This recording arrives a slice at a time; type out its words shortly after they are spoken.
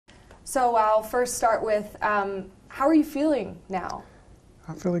So I'll first start with, how are you feeling now?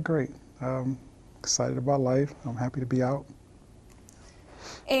 I'm feeling great. Excited about life. I'm happy to be out.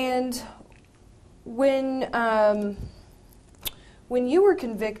 And when you were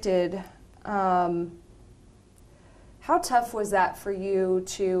convicted, how tough was that for you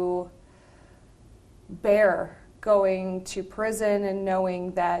to bear going to prison and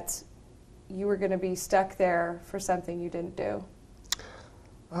knowing that you were going to be stuck there for something you didn't do?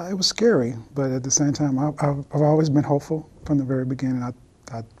 It was scary, but at the same time, I've always been hopeful from the very beginning.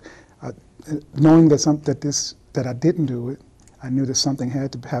 Knowing that I didn't do it, I knew that something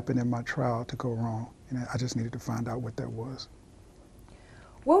had to happen in my trial to go wrong, and I just needed to find out what that was.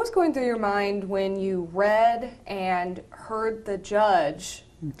 What was going through your mind when you read and heard the judge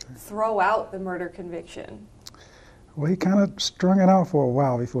throw out the murder conviction? Well, he kind of strung it out for a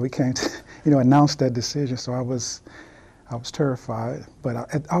while before he came to, announce that decision. So I was terrified, but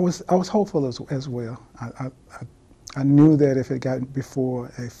I was hopeful as well. I knew that if it got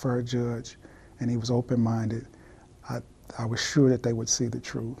before a fair judge and he was open-minded, I was sure that they would see the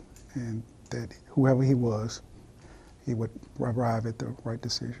truth, and that whoever he was, he would arrive at the right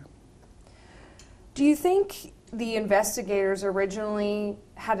decision. Do you think the investigators originally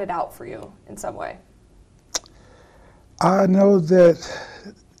had it out for you in some way? I know that,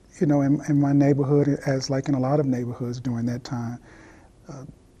 in my neighborhood, as like in a lot of neighborhoods during that time,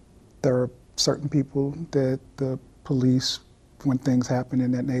 there are certain people that the police, when things happen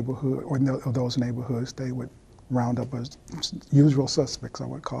in that neighborhood or those neighborhoods, they would round up as usual suspects, I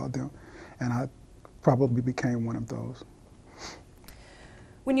would call them, and I probably became one of those.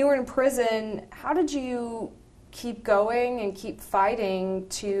 When you were in prison, how did you keep going and keep fighting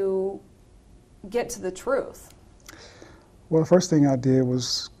to get to the truth? Well, the first thing I did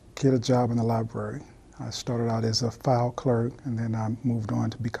was get a job in the library. I started out as a file clerk, and then I moved on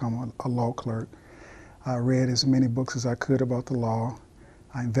to become a law clerk. I read as many books as I could about the law.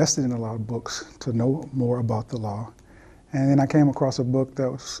 I invested in a lot of books to know more about the law. And then I came across a book that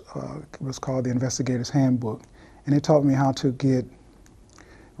was called The Investigator's Handbook, and it taught me how to get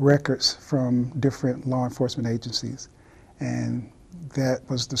records from different law enforcement agencies. And that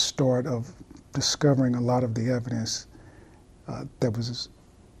was the start of discovering a lot of the evidence that was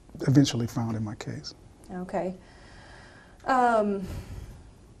eventually found in my case. Okay.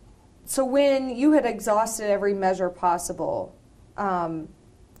 So when you had exhausted every measure possible,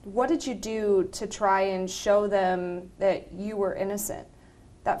 what did you do to try and show them that you were innocent?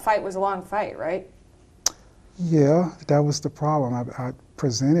 That fight was a long fight, right? Yeah, that was the problem. I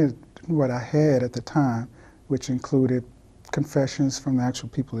presented what I had at the time, which included confessions from the actual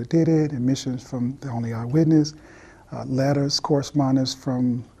people that did it, admissions from the only eyewitness, letters, correspondence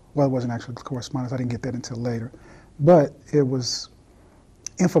from, well, it wasn't actually correspondence, I didn't get that until later, but it was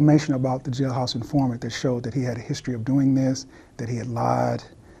information about the jailhouse informant that showed that he had a history of doing this, that he had lied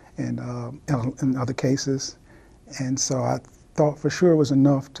in other cases. And so I thought for sure it was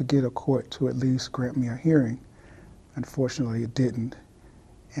enough to get a court to at least grant me a hearing. Unfortunately, it didn't.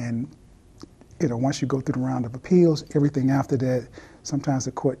 And once you go through the round of appeals, everything after that, sometimes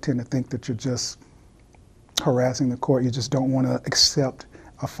the court tend to think that you're just harassing the court. You just don't want to accept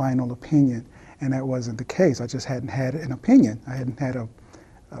a final opinion. And that wasn't the case. I just hadn't had an opinion. I hadn't had a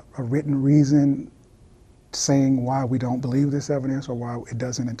written reason saying why we don't believe this evidence or why it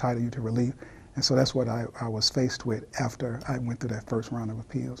doesn't entitle you to relief. And so that's what I was faced with after I went through that first round of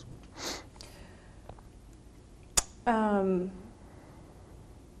appeals.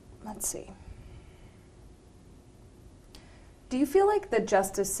 Let's see. Do you feel like the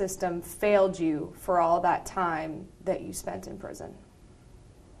justice system failed you for all that time that you spent in prison?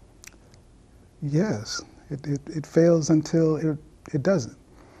 Yes, it fails until it doesn't.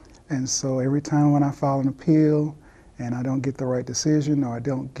 And so every time when I file an appeal and I don't get the right decision or I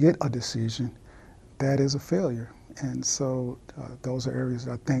don't get a decision, that is a failure. And so those are areas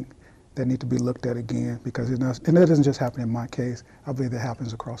that I think that need to be looked at again, because and that doesn't just happen in my case. I believe that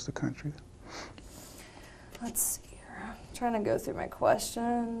happens across the country. Let's see here. I'm trying to go through my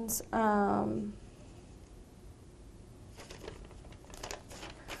questions.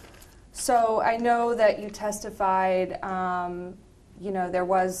 So I know that you testified, you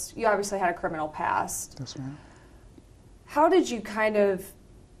obviously had a criminal past. That's right. How did you kind of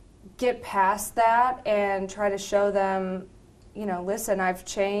get past that and try to show them, listen, I've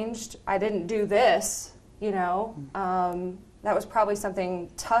changed, I didn't do this, that was probably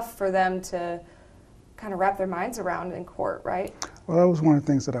something tough for them to kind of wrap their minds around in court, right? Well, that was one of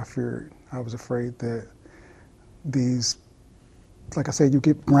the things that I feared. I was afraid that these, like I said, you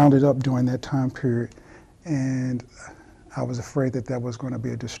get rounded up during that time period, and I was afraid that that was going to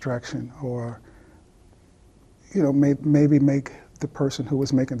be a distraction, or, you know, maybe make the person who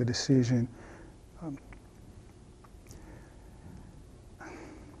was making the decision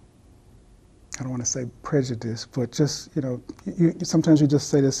I don't want to say prejudice, but just, you know, sometimes you just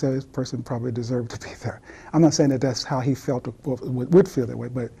say this person probably deserved to be there. I'm not saying that that's how he felt or would feel that way,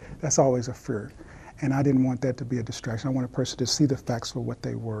 but that's always a fear. And I didn't want that to be a distraction. I want a person to see the facts for what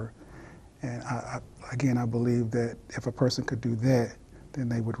they were. And again, I believe that if a person could do that, then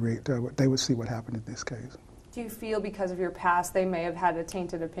they would see what happened in this case. Do you feel because of your past they may have had a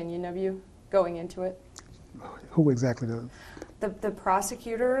tainted opinion of you going into it? Who exactly does? The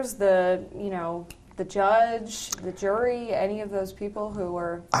prosecutors, the judge, the jury, any of those people who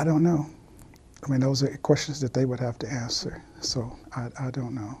were... I don't know. I mean, those are questions that they would have to answer. So I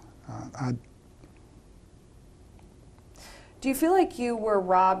don't know. Do you feel like you were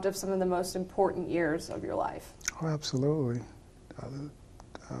robbed of some of the most important years of your life? Oh, absolutely.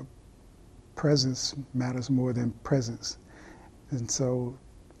 Presence matters more than presence. And so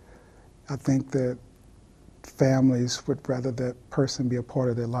I think that families would rather that person be a part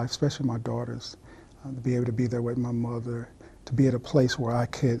of their life, especially my daughters, to be able to be there with my mother, to be at a place where I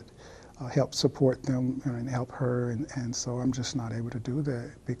could help support them and help her. And so I'm just not able to do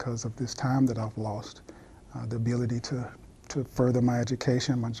that because of this time that I've lost. The ability to further my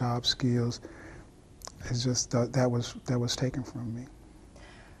education, my job skills, it's just that was taken from me.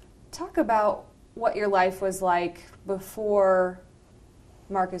 Talk about what your life was like before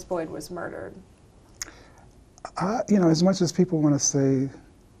Marcus Boyd was murdered. You know, as much as people want to say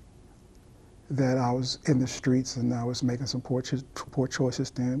that I was in the streets and I was making some poor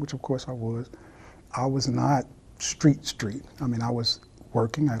choices then, which of course I was not street. I mean, I was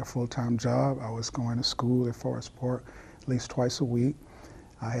working, I had a full-time job, I was going to school at Forest Park at least twice a week.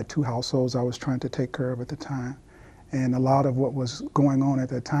 I had 2 households I was trying to take care of at the time. And a lot of what was going on at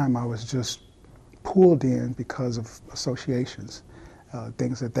that time, I was just pulled in because of associations.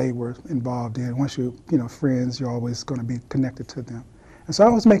 Things that they were involved in. Once you're friends, you're always going to be connected to them. And so I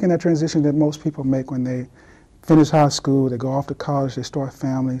was making that transition that most people make when they finish high school, they go off to college, they start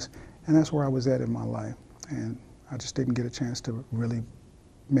families, and that's where I was at in my life. And I just didn't get a chance to really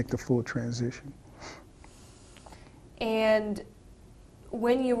make the full transition. And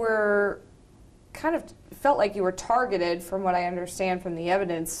when you were kind of felt like you were targeted, from what I understand from the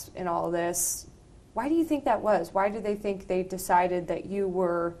evidence in all of this, why do you think that was? Why do they think they decided that you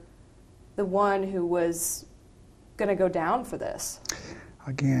were the one who was going to go down for this?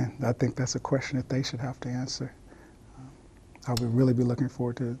 Again, I think that's a question that they should have to answer. I would really be looking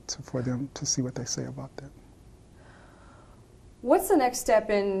forward for them to see what they say about that. What's the next step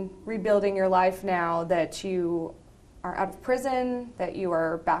in rebuilding your life now that you are out of prison, that you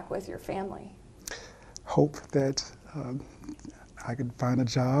are back with your family? Hope that I could find a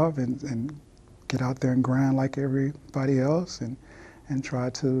job and get out there and grind like everybody else and try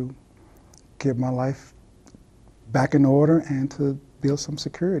to get my life back in order and to build some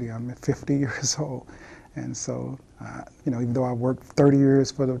security. I'm 50 years old. And so, even though I worked 30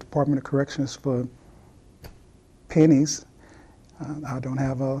 years for the Department of Corrections for pennies, I don't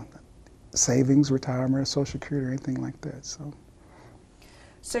have a savings, retirement, Social Security, or anything like that.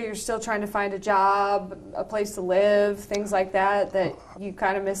 So you're still trying to find a job, a place to live, things like that you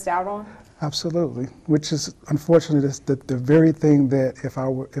kind of missed out on? Absolutely, which is unfortunately the very thing that if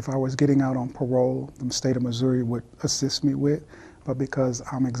I was getting out on parole, the state of Missouri would assist me with, but because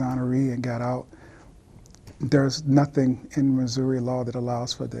I'm exoneree and got out, there's nothing in Missouri law that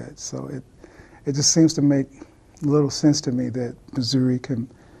allows for that. So it just seems to make little sense to me that Missouri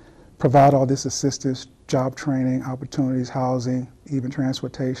can provide all this assistance, job training, opportunities, housing, even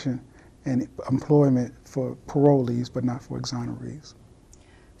transportation, and employment for parolees, but not for exonerees.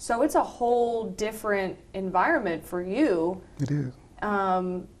 So it's a whole different environment for you. It is.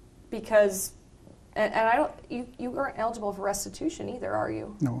 Because, and I don't, you aren't eligible for restitution either, are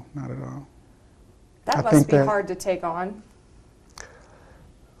you? No, not at all. That must be hard to take on.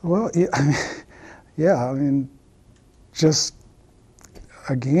 Well, I mean, just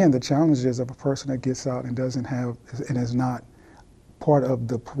again, the challenge is of a person that gets out and doesn't have, and is not part of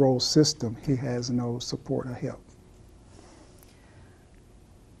the parole system, he has no support or help.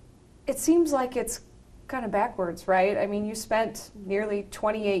 It seems like it's kind of backwards, right? I mean, you spent nearly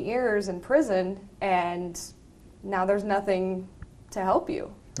 28 years in prison, and now there's nothing to help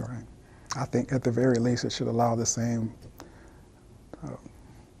you. Right. I think at the very least it should allow the same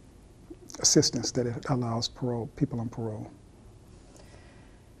assistance that it allows people on parole.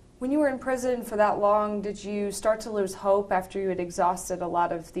 When you were in prison for that long, did you start to lose hope after you had exhausted a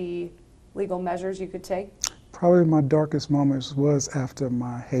lot of the legal measures you could take? Probably my darkest moments was after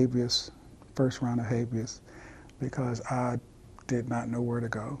my habeas, first round of habeas, because I did not know where to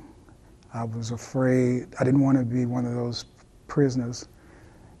go. I was afraid. I didn't want to be one of those prisoners,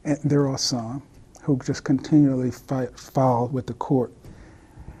 and there are some, who just continually file with the court.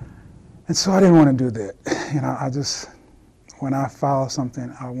 And so I didn't want to do that. You know, when I filed something,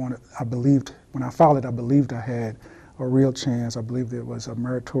 when I filed it, I believed I had a real chance. I believed it was a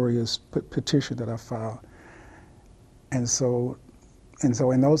meritorious petition that I filed. And so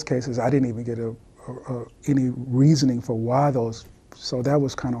in those cases, I didn't even get any reasoning for why so that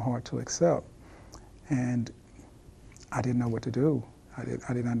was kind of hard to accept. And I didn't know what to do. I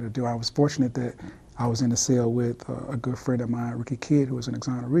didn't know what to do. I was fortunate that I was in a cell with a good friend of mine, Ricky Kidd, who was an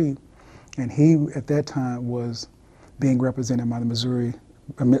exoneree, and he, at that time, was being represented by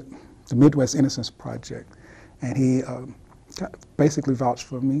the Midwest Innocence Project. And he basically vouched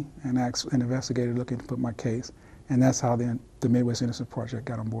for me and asked an investigator looking to put my case. And that's how the Midwest Innocence Project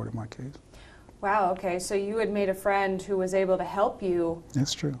got on board in my case. Wow, okay, so you had made a friend who was able to help you.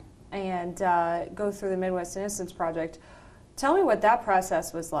 That's true. And go through the Midwest Innocence Project. Tell me what that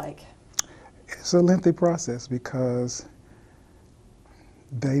process was like. It's a lengthy process because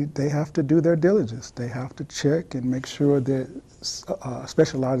they have to do their diligence. They have to check and make sure that,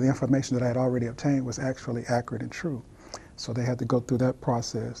 especially a lot of the information that I had already obtained was actually accurate and true. So they had to go through that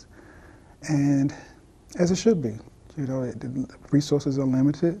process. And as it should be, you know, the resources are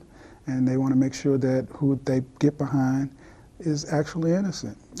limited, and they want to make sure that who they get behind is actually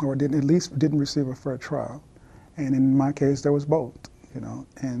innocent, or at least didn't receive a fair trial. And in my case, there was both, you know.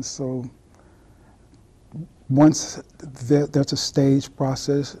 And so once there's a stage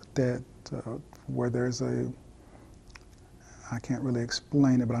process that where there's I can't really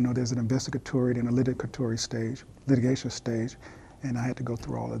explain it, but I know there's an investigatory and a litigation stage, and I had to go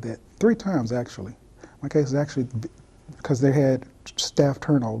through all of that 3 times actually. My case is actually, because they had staff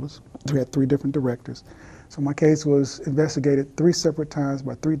turnovers, we had 3 different directors. So my case was investigated 3 separate times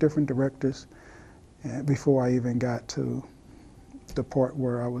by 3 different directors before I even got to the part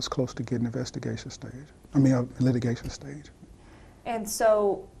where I was close to getting litigation stage. And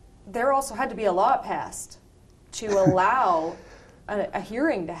so there also had to be a law passed to allow a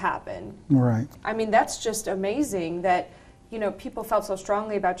hearing to happen. Right. I mean, that's just amazing that, you know, people felt so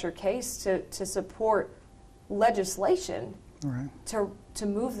strongly about your case to support legislation, right, to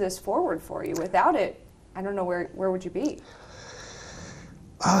move this forward for you. Without it, I don't know where would you be?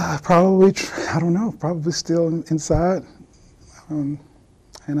 Probably, I don't know, probably still inside. And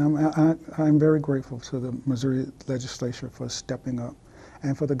I'm very grateful to the Missouri legislature for stepping up,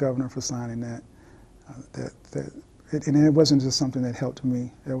 and for the governor for signing that. And it wasn't just something that helped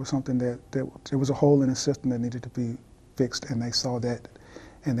me. It was something that there was a hole in the system that needed to be fixed, and they saw that,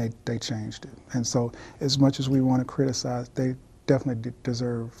 and they changed it. And so, as much as we want to criticize, they definitely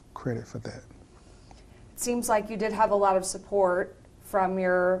deserve credit for that. It seems like you did have a lot of support from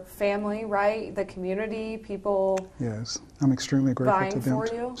your family, right? The community, people. Yes, I'm extremely grateful to them.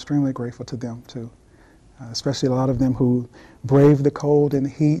 For you? Extremely grateful to them too. Especially a lot of them who braved the cold and the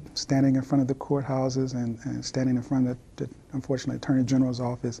heat, standing in front of the courthouses and standing in front of the unfortunately, Attorney General's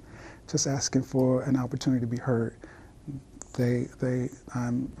office, just asking for an opportunity to be heard.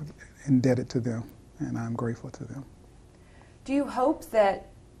 I'm indebted to them, and I'm grateful to them. Do you hope that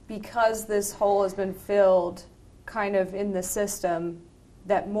because this hole has been filled kind of in the system,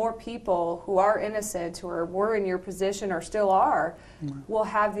 that more people who are innocent, who were in your position or still are, will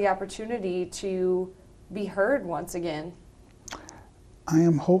have the opportunity to be heard once again? I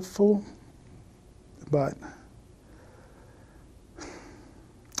am hopeful, but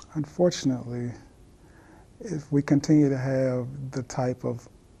unfortunately, if we continue to have the type of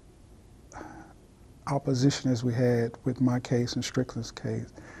opposition as we had with my case and Strickland's case,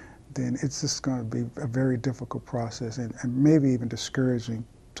 then it's just going to be a very difficult process, and maybe even discouraging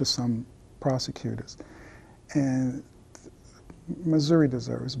to some prosecutors. And Missouri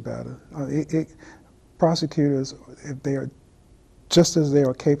deserves better. Prosecutors, if they are just as they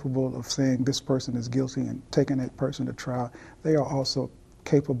are capable of saying this person is guilty and taking that person to trial, they are also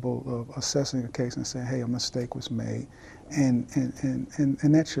capable of assessing a case and saying, hey, a mistake was made, and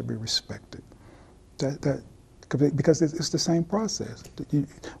that should be respected. Because it's the same process.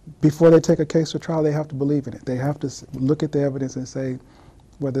 Before they take a case to trial, they have to believe in it. They have to look at the evidence and say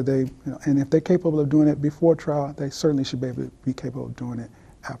whether they, and if they're capable of doing it before trial, they certainly should be able to be capable of doing it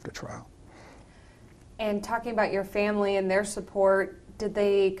after trial. And talking about your family and their support, did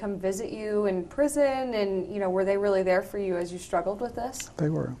they come visit you in prison, and were they really there for you as you struggled with this? They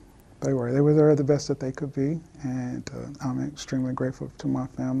were. They were there the best that they could be, and I'm extremely grateful to my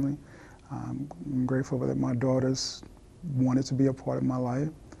family. I'm grateful that my daughters wanted to be a part of my life.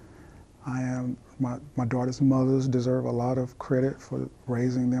 My daughters' mothers deserve a lot of credit for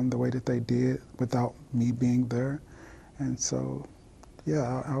raising them the way that they did without me being there. And so,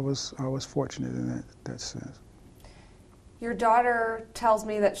 yeah, I was fortunate in that sense. Your daughter tells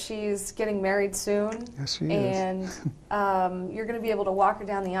me that she's getting married soon. Yes, she is. And you're going to be able to walk her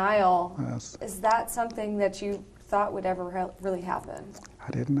down the aisle. Yes. Is that something that you thought would ever really happen? I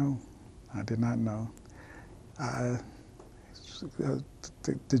didn't know. I did not know.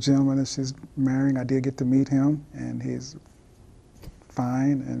 The gentleman that she's marrying, I did get to meet him, and he's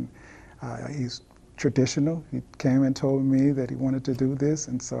fine, and he's traditional. He came and told me that he wanted to do this,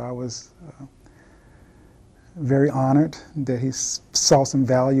 and so I was very honored that he saw some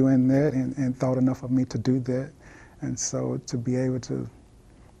value in that and thought enough of me to do that. And so to be able to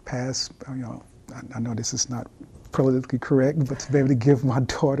pass, I know this is not politically correct, but to be able to give my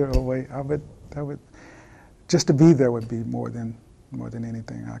daughter away, I would just to be there would be more than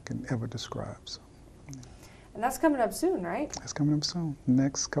anything I can ever describe. So, yeah. And that's coming up soon, right? That's coming up soon,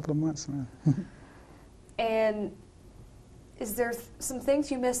 next couple of months, man. And is there some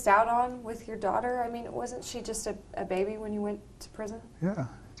things you missed out on with your daughter? I mean, wasn't she just a baby when you went to prison?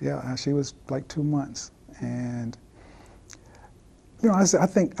 Yeah. She was like 2 months, and I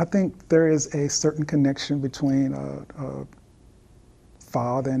think there is a certain connection between a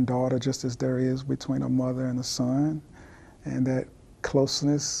father and daughter, just as there is between a mother and a son, and that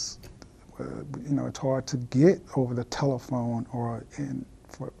closeness. It's hard to get over the telephone or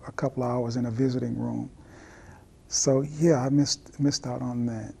for a couple of hours in a visiting room. So yeah, I missed out on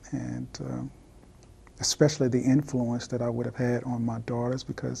that, and especially the influence that I would have had on my daughters,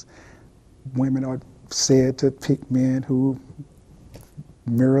 because women are said to pick men who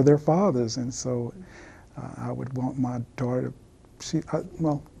mirror their fathers, and so I would want my daughter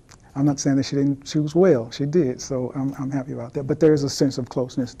to. I'm not saying that she didn't choose well. She did, so I'm happy about that. But there is a sense of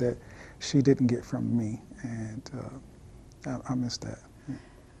closeness that she didn't get from me, and I miss that.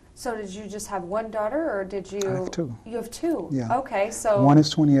 So did you just have one daughter, or did you? I have two. You have two? Yeah. Okay, so. One is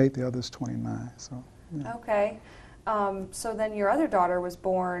 28, the other is 29, so. Yeah. Okay. So then your other daughter was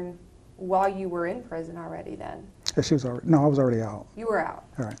born while you were in prison already then? Yeah, she was already, no, I was already out. You were out?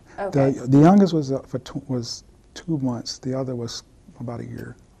 All right. Okay. The youngest was was 2 months, the other was about a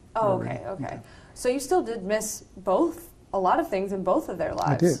year. Oh, already. okay. Yeah. So you still did miss a lot of things in both of their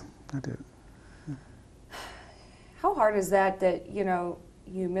lives. I did. Yeah. How hard is that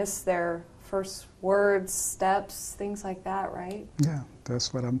you miss their first words, steps, things like that, right? Yeah,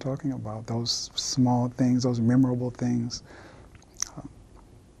 that's what I'm talking about. Those small things, those memorable things.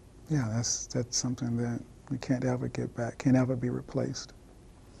 Yeah, that's something that we can't ever get back, can't ever be replaced.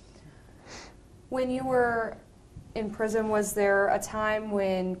 When you were in prison, was there a time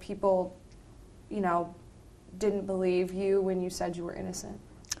when people, didn't believe you when you said you were innocent?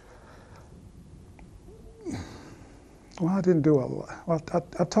 Well, I didn't do a lot. Well,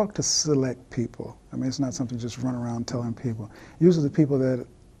 I talked to select people. I mean, it's not something you just run around telling people. Usually the people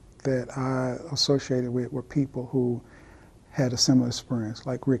that I associated with were people who had a similar experience,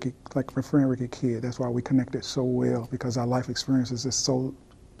 like Ricky, like my friend Ricky Kidd. That's why we connected so well, because our life experiences is so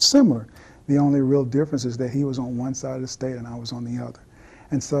similar. The only real difference is that he was on one side of the state and I was on the other.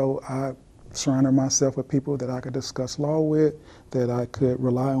 And so I surrounded myself with people that I could discuss law with, that I could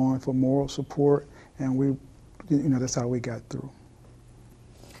rely on for moral support, and that's how we got through.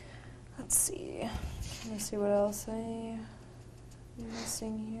 Let's see. Let me see what else I'm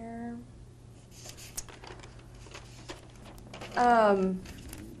missing here.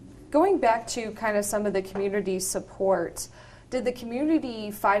 Going back to kind of some of the community support, did the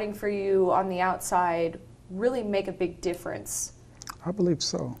community fighting for you on the outside really make a big difference? I believe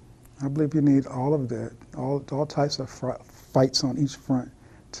so. I believe you need all of that, all types of fights on each front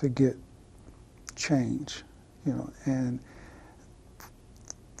to get change. And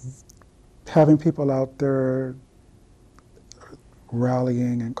having people out there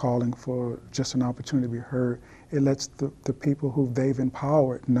rallying and calling for just an opportunity to be heard, it lets the people who they've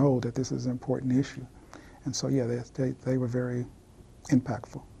empowered know that this is an important issue. And so, yeah, they were very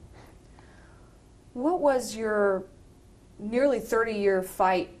impactful. What was your nearly 30-year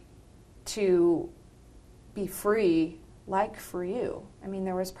fight to be free like for you? I mean,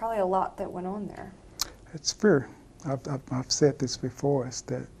 there was probably a lot that went on there. It's fear. I've said this before, is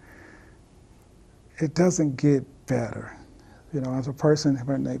that it doesn't get better. As a person,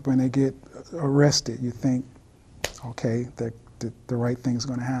 when they get arrested, you think, okay, the right thing's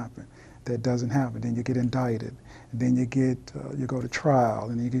going to happen. that doesn't happen. Then you get indicted, and then you go to trial,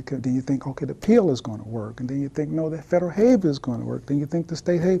 and then you think, okay, the appeal is going to work, and then you think, no, the federal habeas is going to work. Then you think the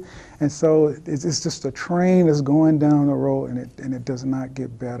state habeas, and so it's just a train that's going down the road, and it does not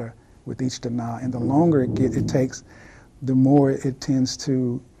get better with each denial. And the longer it takes, the more it tends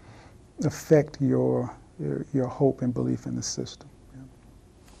to affect your hope and belief in the system.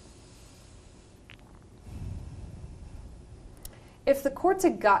 If the courts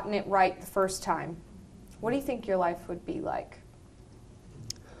had gotten it right the first time, what do you think your life would be like?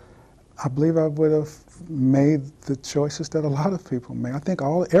 I believe I would have made the choices that a lot of people make. I think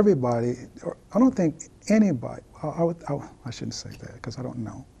everybody, or I don't think anybody, I shouldn't say that because I don't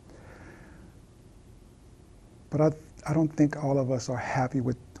know. But I don't think all of us are happy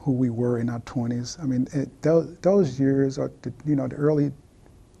with who we were in our 20s. I mean, those years are the early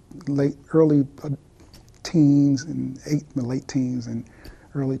teens and late teens and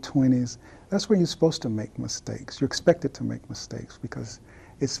early 20s. That's where you're supposed to make mistakes. You're expected to make mistakes because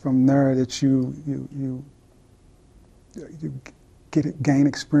it's from there that you gain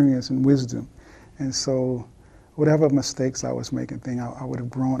experience and wisdom. And so whatever mistakes I was making, I would have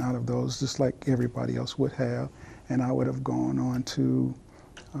grown out of those just like everybody else would have, and I would have gone on to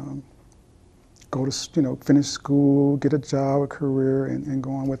go to finish school, get a job, a career, and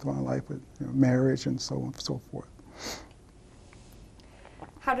go on with my life with marriage and so on and so forth.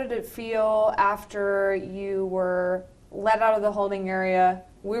 How did it feel after you were let out of the holding area?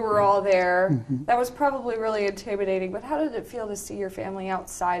 We were all there. Mm-hmm. That was probably really intimidating, but how did it feel to see your family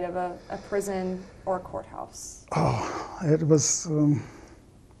outside of a prison or a courthouse? Oh, it was,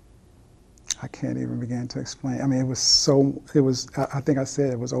 I can't even begin to explain. I mean, I think I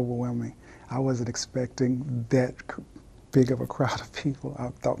said it was overwhelming. I wasn't expecting that big of a crowd of people. I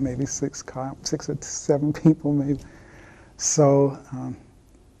thought maybe 6 or 7 people maybe. So,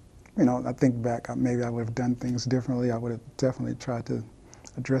 I think back, maybe I would have done things differently. I would have definitely tried to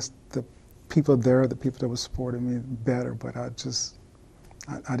address the people there, the people that were supporting me better, but I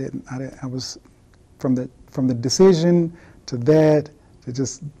didn't. I was, from the decision to that, to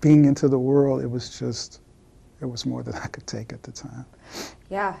just being into the world, it was more than I could take at the time.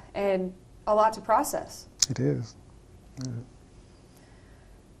 Yeah, and a lot to process. It is.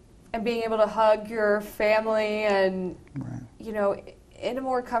 And being able to hug your family and, right. In a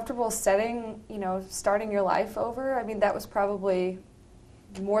more comfortable setting, starting your life over, I mean, that was probably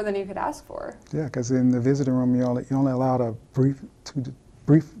more than you could ask for. Yeah, because in the visiting room, you're only allowed a brief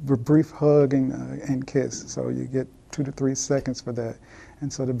hug and kiss, so you get 2 to 3 seconds for that.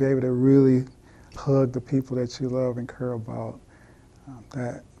 And so to be able to really hug the people that you love and care about,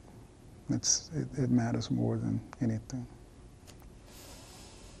 it matters more than anything.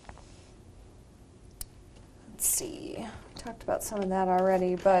 Let's see. Talked about some of that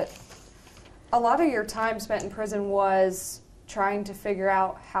already, but a lot of your time spent in prison was trying to figure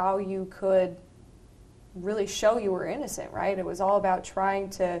out how you could really show you were innocent, right? It was all about trying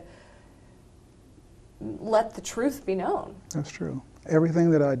to let the truth be known. That's true.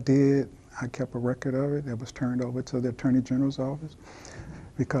 Everything that I did, I kept a record of it. It was turned over to the Attorney General's office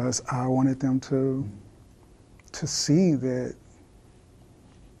because I wanted them to see that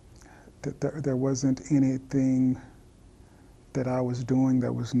there wasn't anything that I was doing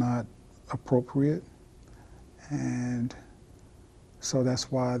that was not appropriate. And so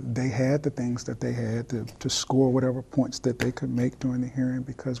that's why they had the things that they had to score whatever points that they could make during the hearing,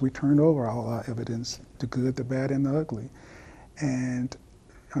 because we turned over all our evidence, the good, the bad, and the ugly. And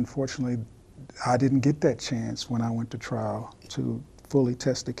unfortunately, I didn't get that chance when I went to trial to fully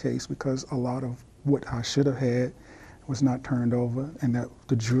test the case, because a lot of what I should have had was not turned over, and that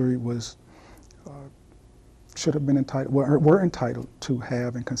the jury was should have been entitled, were entitled to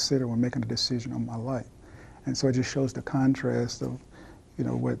have and consider when making a decision on my life. And so it just shows the contrast of,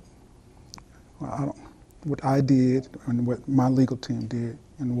 what I did and what my legal team did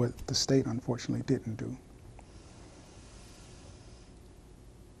and what the state unfortunately didn't do.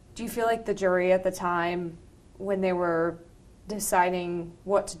 Do you feel like the jury at the time, when they were deciding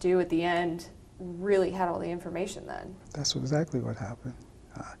what to do at the end, really had all the information then? That's exactly what happened.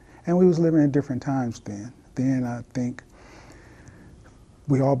 And we was living in different times then. Then I think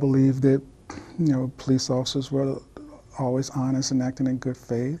we all believed that, police officers were always honest and acting in good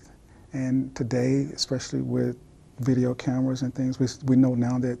faith. And today, especially with video cameras and things, we know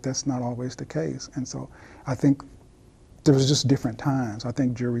now that that's not always the case. And so I think there was just different times. I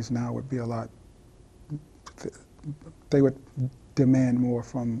think juries now would be they would demand more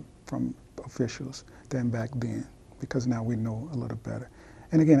from officials than back then, because now we know a little better.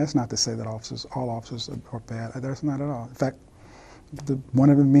 And again, that's not to say that all officers are bad. That's not at all. In fact, one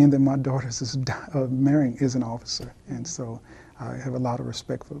of the men that my daughter is marrying is an officer, and so I have a lot of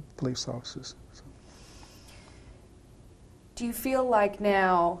respect for police officers. So. Do you feel like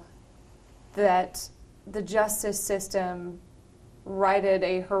now that the justice system righted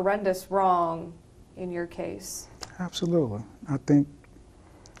a horrendous wrong in your case? Absolutely. I think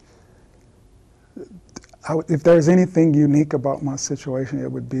if there's anything unique about my situation,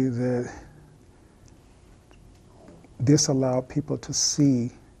 it would be that this allowed people to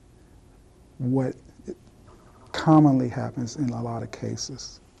see what commonly happens in a lot of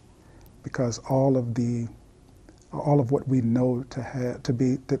cases, because all of what we know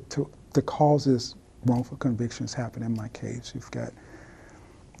the causes wrongful convictions happen in my case. You've got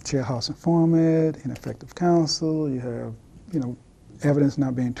jailhouse informant, ineffective counsel, you have, evidence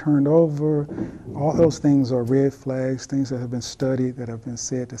not being turned over. All those things are red flags, things that have been studied, that have been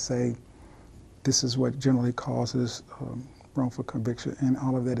said to say, this is what generally causes wrongful conviction, and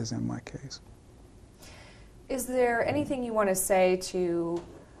all of that is in my case. Is there anything you want to say to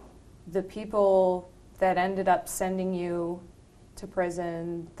the people that ended up sending you to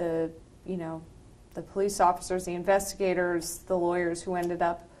prison, the police officers, the investigators, the lawyers who ended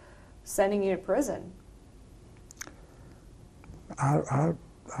up sending you to prison? I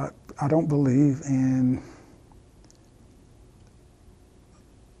don't believe in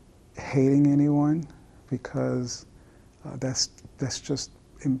hating anyone, because that's just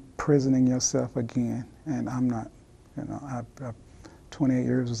imprisoning yourself again. And I'm not, 28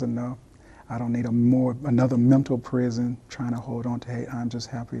 years is enough. I don't need another mental prison trying to hold on to hate. I'm just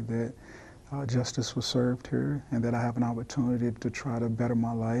happy that justice was served here, and that I have an opportunity to try to better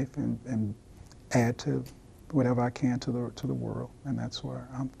my life and add to whatever I can to the world, and that's where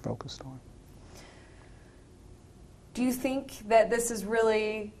I'm focused on. Do you think that this is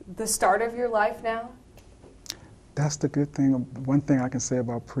really the start of your life now? That's the good thing. One thing I can say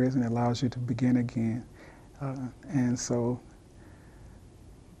about prison, it allows you to begin again. And so,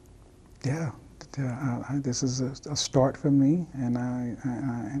 this is a start for me, and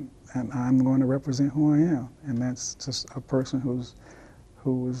I'm going to represent who I am. And that's just a person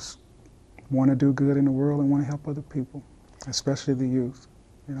who's want to do good in the world and want to help other people, especially the youth.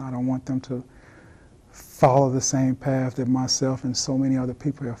 I don't want them to follow the same path that myself and so many other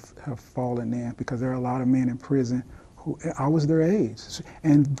people have fallen in, because there are a lot of men in prison who, I was their age.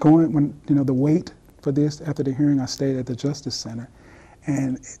 And the wait for this, after the hearing, I stayed at the Justice Center,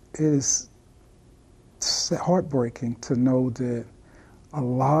 and it is heartbreaking to know that a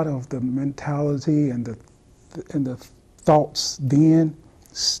lot of the mentality and the thoughts then,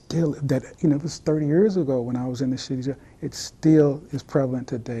 still, that it was 30 years ago when I was in the city jail, it still is prevalent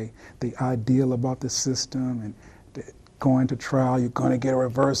today. The ideal about the system and going to trial, you're going to get a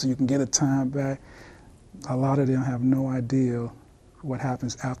reversal, you can get a time back. A lot of them have no idea what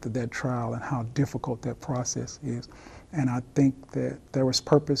happens after that trial and how difficult that process is. And I think that there was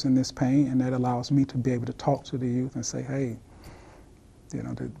purpose in this pain, and that allows me to be able to talk to the youth and say, hey,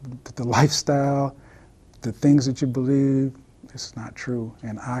 the lifestyle, the things that you believe, it's not true,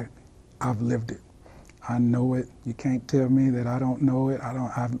 and I've lived it. I know it. You can't tell me that I don't know it.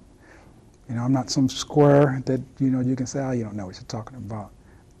 I'm not some square that you can say, oh, you don't know what you're talking about.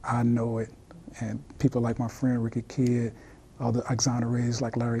 I know it, and people like my friend Ricky Kidd, other exonerees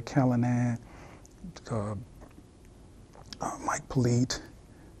like Larry Callanan, Mike Polite.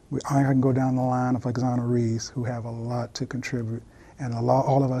 I can go down the line of exonerees who have a lot to contribute. And a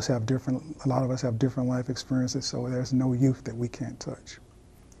lot of us have different life experiences, so there's no youth that we can't touch.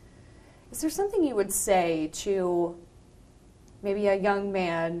 Is there something you would say to maybe a young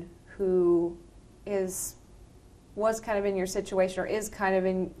man who was kind of in your situation, or is kind of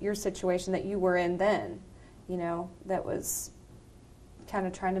in your situation that you were in then, that was kind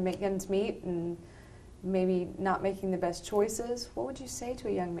of trying to make ends meet and maybe not making the best choices? What would you say to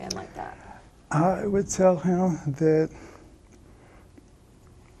a young man like that? I would tell him that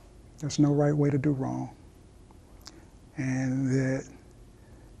there's no right way to do wrong, and that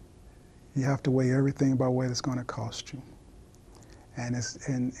you have to weigh everything by what it's going to cost you. And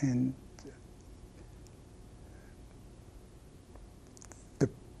the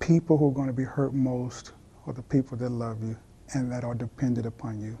people who are going to be hurt most are the people that love you and that are dependent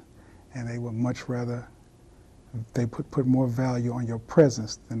upon you, and they would much rather, they put more value on your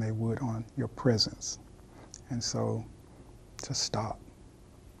presence than they would on your presence. And so just stop,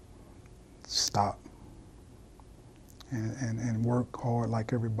 and work hard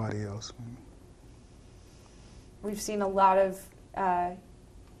like everybody else. We've seen a lot of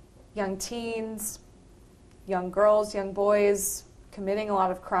young teens, young girls, young boys committing a lot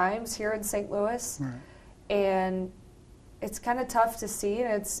of crimes here in St. Louis. Right. And it's kind of tough to see,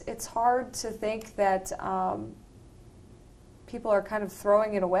 and it's hard to think that people are kind of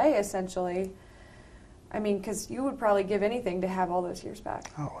throwing it away, essentially. I mean, because you would probably give anything to have all those years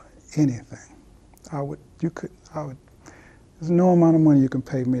back. Oh, anything. I would. There's no amount of money you can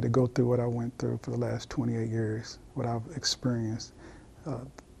pay me to go through what I went through for the last 28 years, what I've experienced,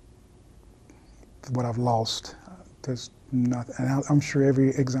 what I've lost. There's nothing, and I'm sure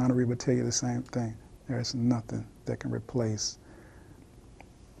every exoneree would tell you the same thing. There's nothing that can replace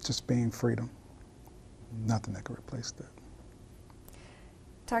just being freedom. Nothing that can replace that.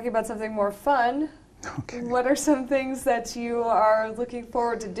 Talking about something more fun, okay. What are some things that you are looking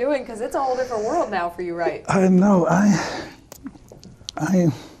forward to doing? Because it's a whole different world now for you, right? I know.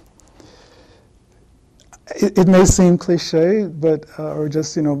 It may seem cliche, but or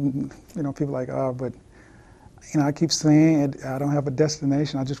just people like, but I keep saying it, I don't have a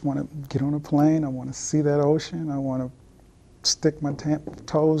destination. I just want to get on a plane. I want to see that ocean. I want to stick my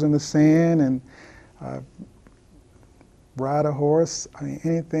toes in the sand and ride a horse. I mean,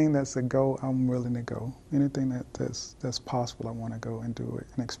 anything that's a go, I'm willing to go. Anything that's possible, I want to go and do it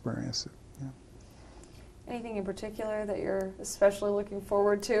and experience it. Yeah. Anything in particular that you're especially looking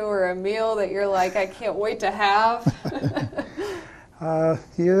forward to, or a meal that you're like, I can't wait to have?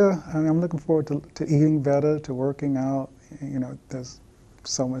 Yeah, I mean, I'm looking forward to eating better, to working out. There's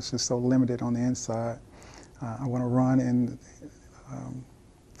so much that's so limited on the inside. I want to run and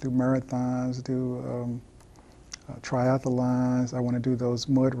do marathons, do triathlons. I want to do those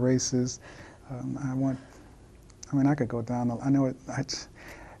mud races. I could go down. I know it.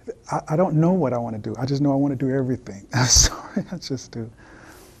 I don't know what I want to do. I just know I want to do everything. I'm sorry, I just do.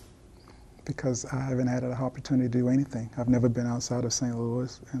 Because I haven't had an opportunity to do anything. I've never been outside of St.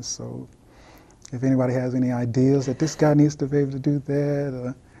 Louis, and so if anybody has any ideas that this guy needs to be able to do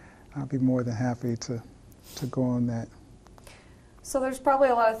that, I'll be more than happy to go on that. So there's probably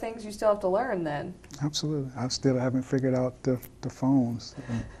a lot of things you still have to learn then. Absolutely. I still haven't figured out the phones.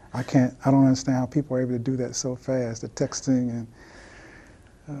 I don't understand how people are able to do that so fast, the texting and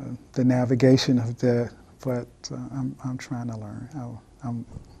the navigation of that, but I'm trying to learn.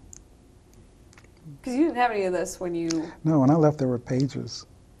 Because you didn't have any of this when you... No, when I left there were pages.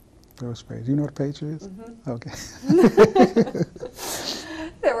 There was pages. You know what a pager is? Mm-hmm. Okay.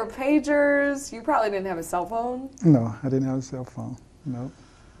 There were pagers. You probably didn't have a cell phone. No, I didn't have a cell phone. No.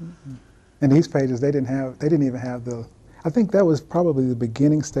 Mm-mm. And these pages, they didn't even have the... I think that was probably the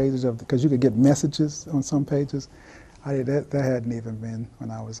beginning stages of, because you could get messages on some pages. That hadn't even been when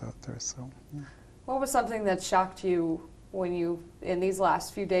I was out there, so... Yeah. What was something that shocked you when in these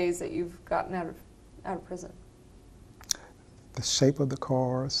last few days that you've gotten out of prison? The shape of the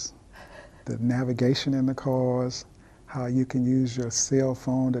cars, the navigation in the cars, how you can use your cell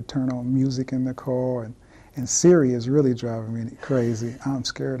phone to turn on music in the car, and Siri is really driving me crazy. I'm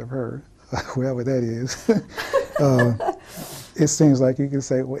scared of her, whoever that is. It seems like you can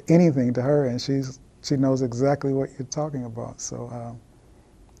say anything to her, and she knows exactly what you're talking about. So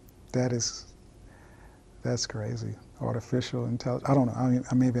that's crazy. Artificial intelligence. I don't know.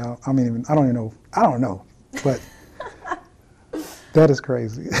 I don't know. But that is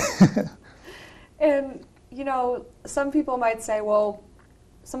crazy. And some people might say, well,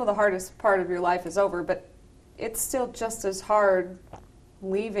 some of the hardest part of your life is over, but it's still just as hard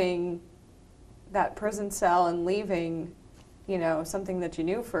leaving that prison cell and leaving, something that you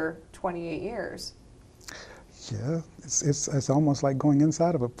knew for 28 years. Yeah, it's almost like going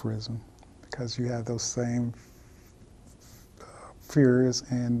inside of a prison, because you have those same fears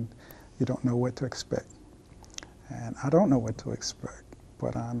and you don't know what to expect. And I don't know what to expect,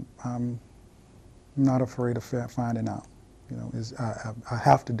 but I'm not afraid of finding out. I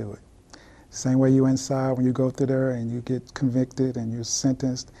have to do it. Same way you inside when you go through there and you get convicted and you're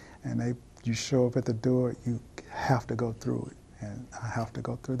sentenced and you show up at the door, you have to go through it. And I have to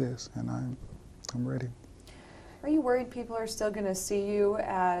go through this, and I'm ready. Are you worried people are still going to see you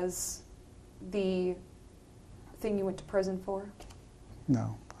as the thing you went to prison for?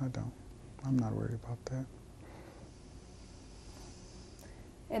 No, I don't. I'm not worried about that.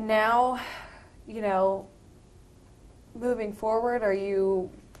 And now, moving forward, are you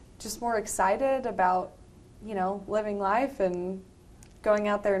just more excited about, living life and going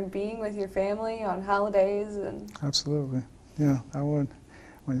out there and being with your family on holidays? And Absolutely. Yeah, I would.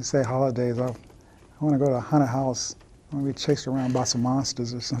 When you say holidays, I want to go to a haunted house. I want to be chased around by some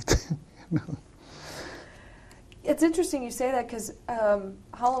monsters or something. It's interesting you say that, because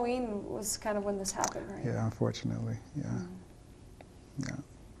Halloween was kind of when this happened, right? Yeah, unfortunately. Yeah. Yeah.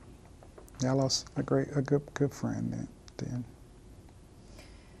 Yeah, I lost a good friend then.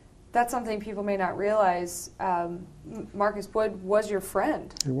 That's something people may not realize. Marcus Wood was your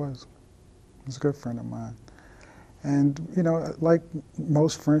friend. He was. He was a good friend of mine. And, you know, like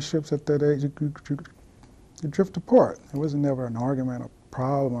most friendships at that age, you drift apart. It wasn't never an argument, a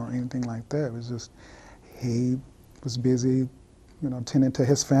problem, or anything like that. It was just he was busy, you know, attending to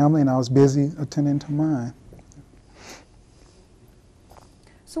his family, and I was busy attending to mine.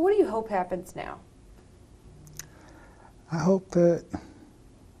 So what do you hope happens now? I hope for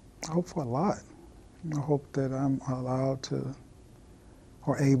a lot. I hope that I'm allowed to,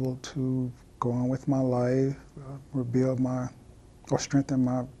 or able to, go on with my life, rebuild or strengthen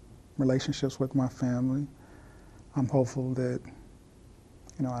my relationships with my family. I'm hopeful that,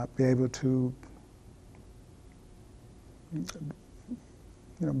 you know, I'll be able to, you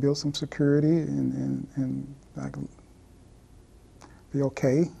know, build some security and I can be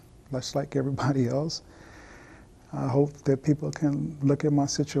okay, just like everybody else. I hope that people can look at my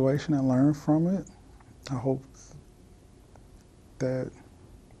situation and learn from it. I hope that,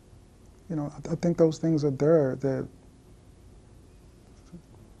 you know, I think those things are there that,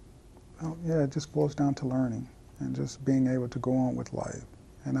 yeah, it just boils down to learning and just being able to go on with life.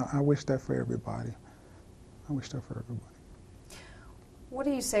 And I wish that for everybody. I wish that for everybody. What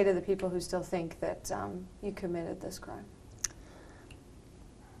do you say to the people who still think that you committed this crime?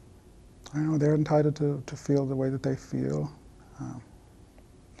 I know they're entitled to feel the way that they feel.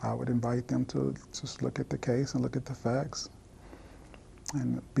 I would invite them to just look at the case and look at the facts.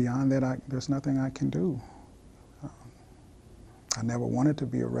 And beyond that, there's nothing I can do. I never wanted to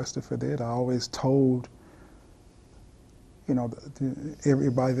be arrested for that. I always told, you know,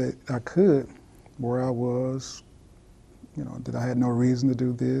 everybody that I could where I was, you know, that I had no reason to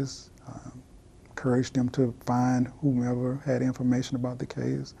do this. Encouraged them to find whomever had information about the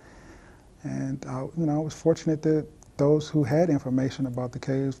case. And you know, I was fortunate that those who had information about the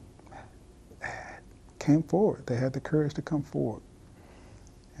case came forward. They had the courage to come forward.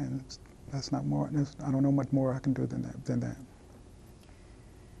 And that's not more. I don't know much more I can do than that.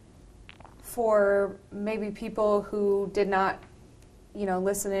 For maybe people who did not, you know,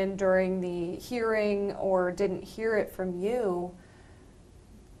 listen in during the hearing or didn't hear it from you,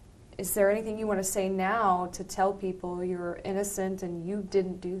 is there anything you want to say now to tell people you're innocent and you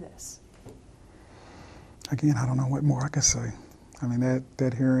didn't do this? Again, I don't know what more I can say. I mean,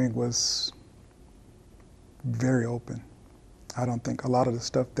 that hearing was very open. I don't think a lot of the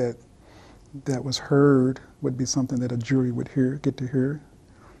stuff that was heard would be something that a jury would get to hear.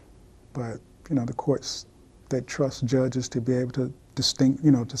 But, you know, the courts, they trust judges to be able to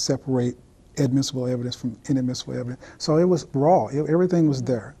to separate admissible evidence from inadmissible evidence. So it was raw. Everything was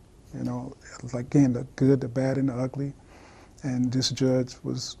there. You know, like, again, the good, the bad, and the ugly. And this judge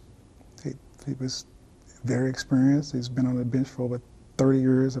was, he was very experienced. He's been on the bench for over 30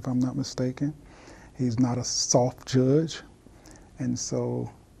 years, if I'm not mistaken. He's not a soft judge. And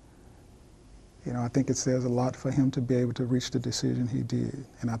so, you know, I think it says a lot for him to be able to reach the decision he did.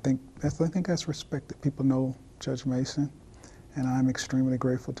 And I think that's respected. People know Judge Mason, and I'm extremely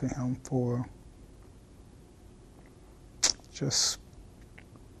grateful to him for just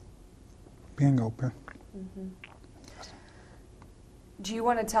being open. Mm-hmm. Do you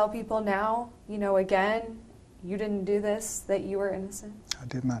want to tell people now, you know, again, you didn't do this, that you were innocent? I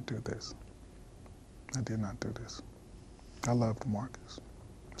did not do this. I did not do this. I loved Marcus.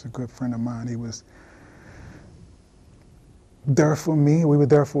 He's a good friend of mine. He was there for me. We were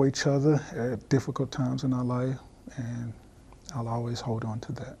there for each other at difficult times in our life, and I'll always hold on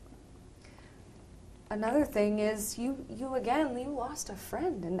to that. Another thing is you lost a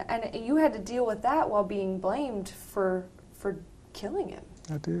friend, and you had to deal with that while being blamed for killing him.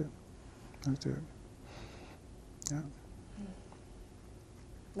 I did. Yeah.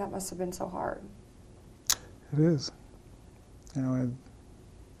 That must have been so hard. It is. You know,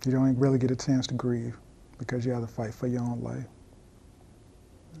 you don't really get a chance to grieve because you have to fight for your own life.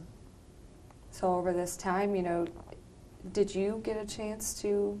 So over this time, you know, did you get a chance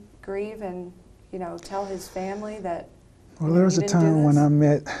to grieve and, you know, tell his family that? Well, there was a time when I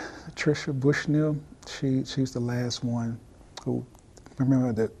met Tricia Bushnell. She's the last one who,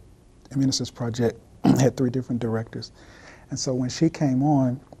 remember that Innocence Project had 3 different directors. And so when she came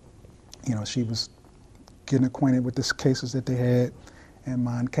on, you know, she was getting acquainted with the cases that they had, and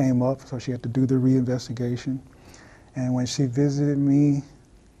mine came up, so she had to do the reinvestigation. And when she visited me,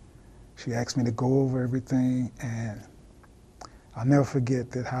 she asked me to go over everything, and I'll never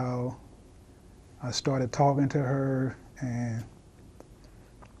forget that how I started talking to her, and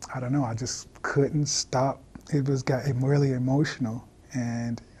I don't know, I just couldn't stop. It got really emotional,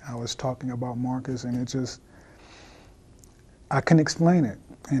 and I was talking about Marcus, and I couldn't explain it.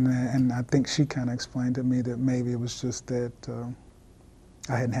 And I think she kind of explained to me that maybe it was just that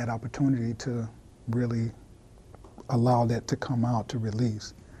I hadn't had opportunity to really allow that to come out, to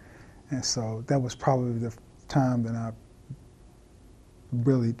release. And so that was probably the time that I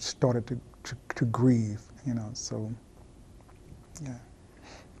really started to grieve, you know, so, yeah.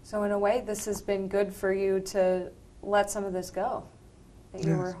 So in a way, this has been good for you to let some of this go that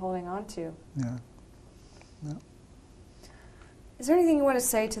you were holding on to. Yeah. Yeah. Is there anything you want to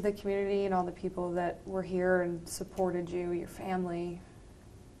say to the community and all the people that were here and supported you, your family?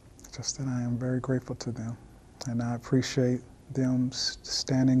 Just that I am very grateful to them, and I appreciate them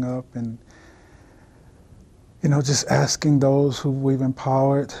standing up and, you know, just asking those who we've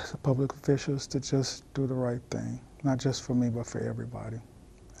empowered, the public officials, to just do the right thing, not just for me, but for everybody.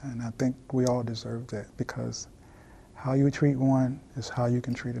 And I think we all deserve that, because how you treat one is how you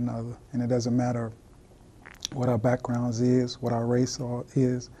can treat another. And it doesn't matter what our backgrounds is, what our race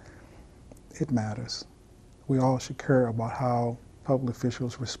is, it matters. We all should care about how public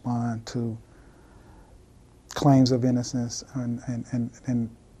officials respond to claims of innocence and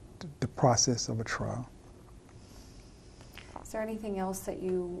the process of a trial. Is there anything else that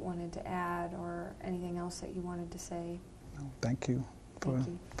you wanted to add, or anything else that you wanted to say? No, thank you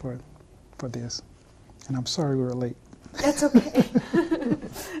for this. And I'm sorry we were late. That's okay.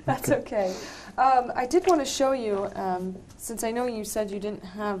 That's okay. I did want to show you, since I know you said you didn't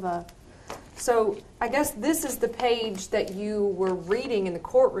have a... So I guess this is the page that you were reading in the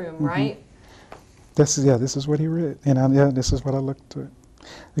courtroom, right? This is what he read. And this is what I looked at.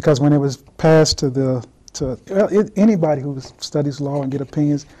 Because when it was passed to anybody who studies law and get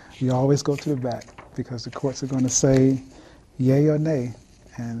opinions, you always go to the back, because the courts are going to say yay or nay.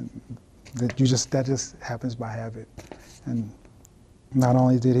 And that just happens by habit. And not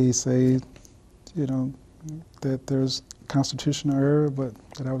only did he say, you know, that there's constitutional error, but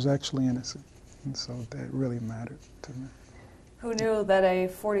that I was actually innocent. And so that really mattered to me. Who knew that a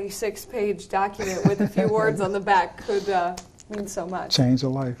 46-page document with a few words on the back could mean so much? Change a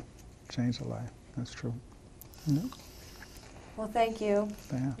life. Change a life. That's true. Yeah. Well, thank you.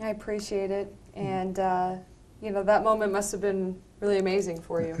 Yeah. I appreciate it. And, you know, that moment must have been really amazing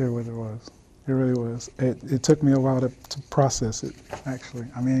for you. It really was. It really was. It took me a while to process it, actually.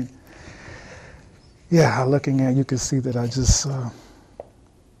 I mean, yeah, looking at it, you can see that I just,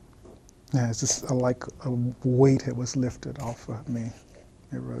 it's just like a weight that was lifted off of me.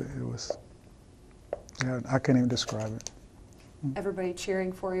 It was, yeah, I can't even describe it. Everybody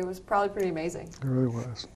cheering for you was probably pretty amazing. It really was.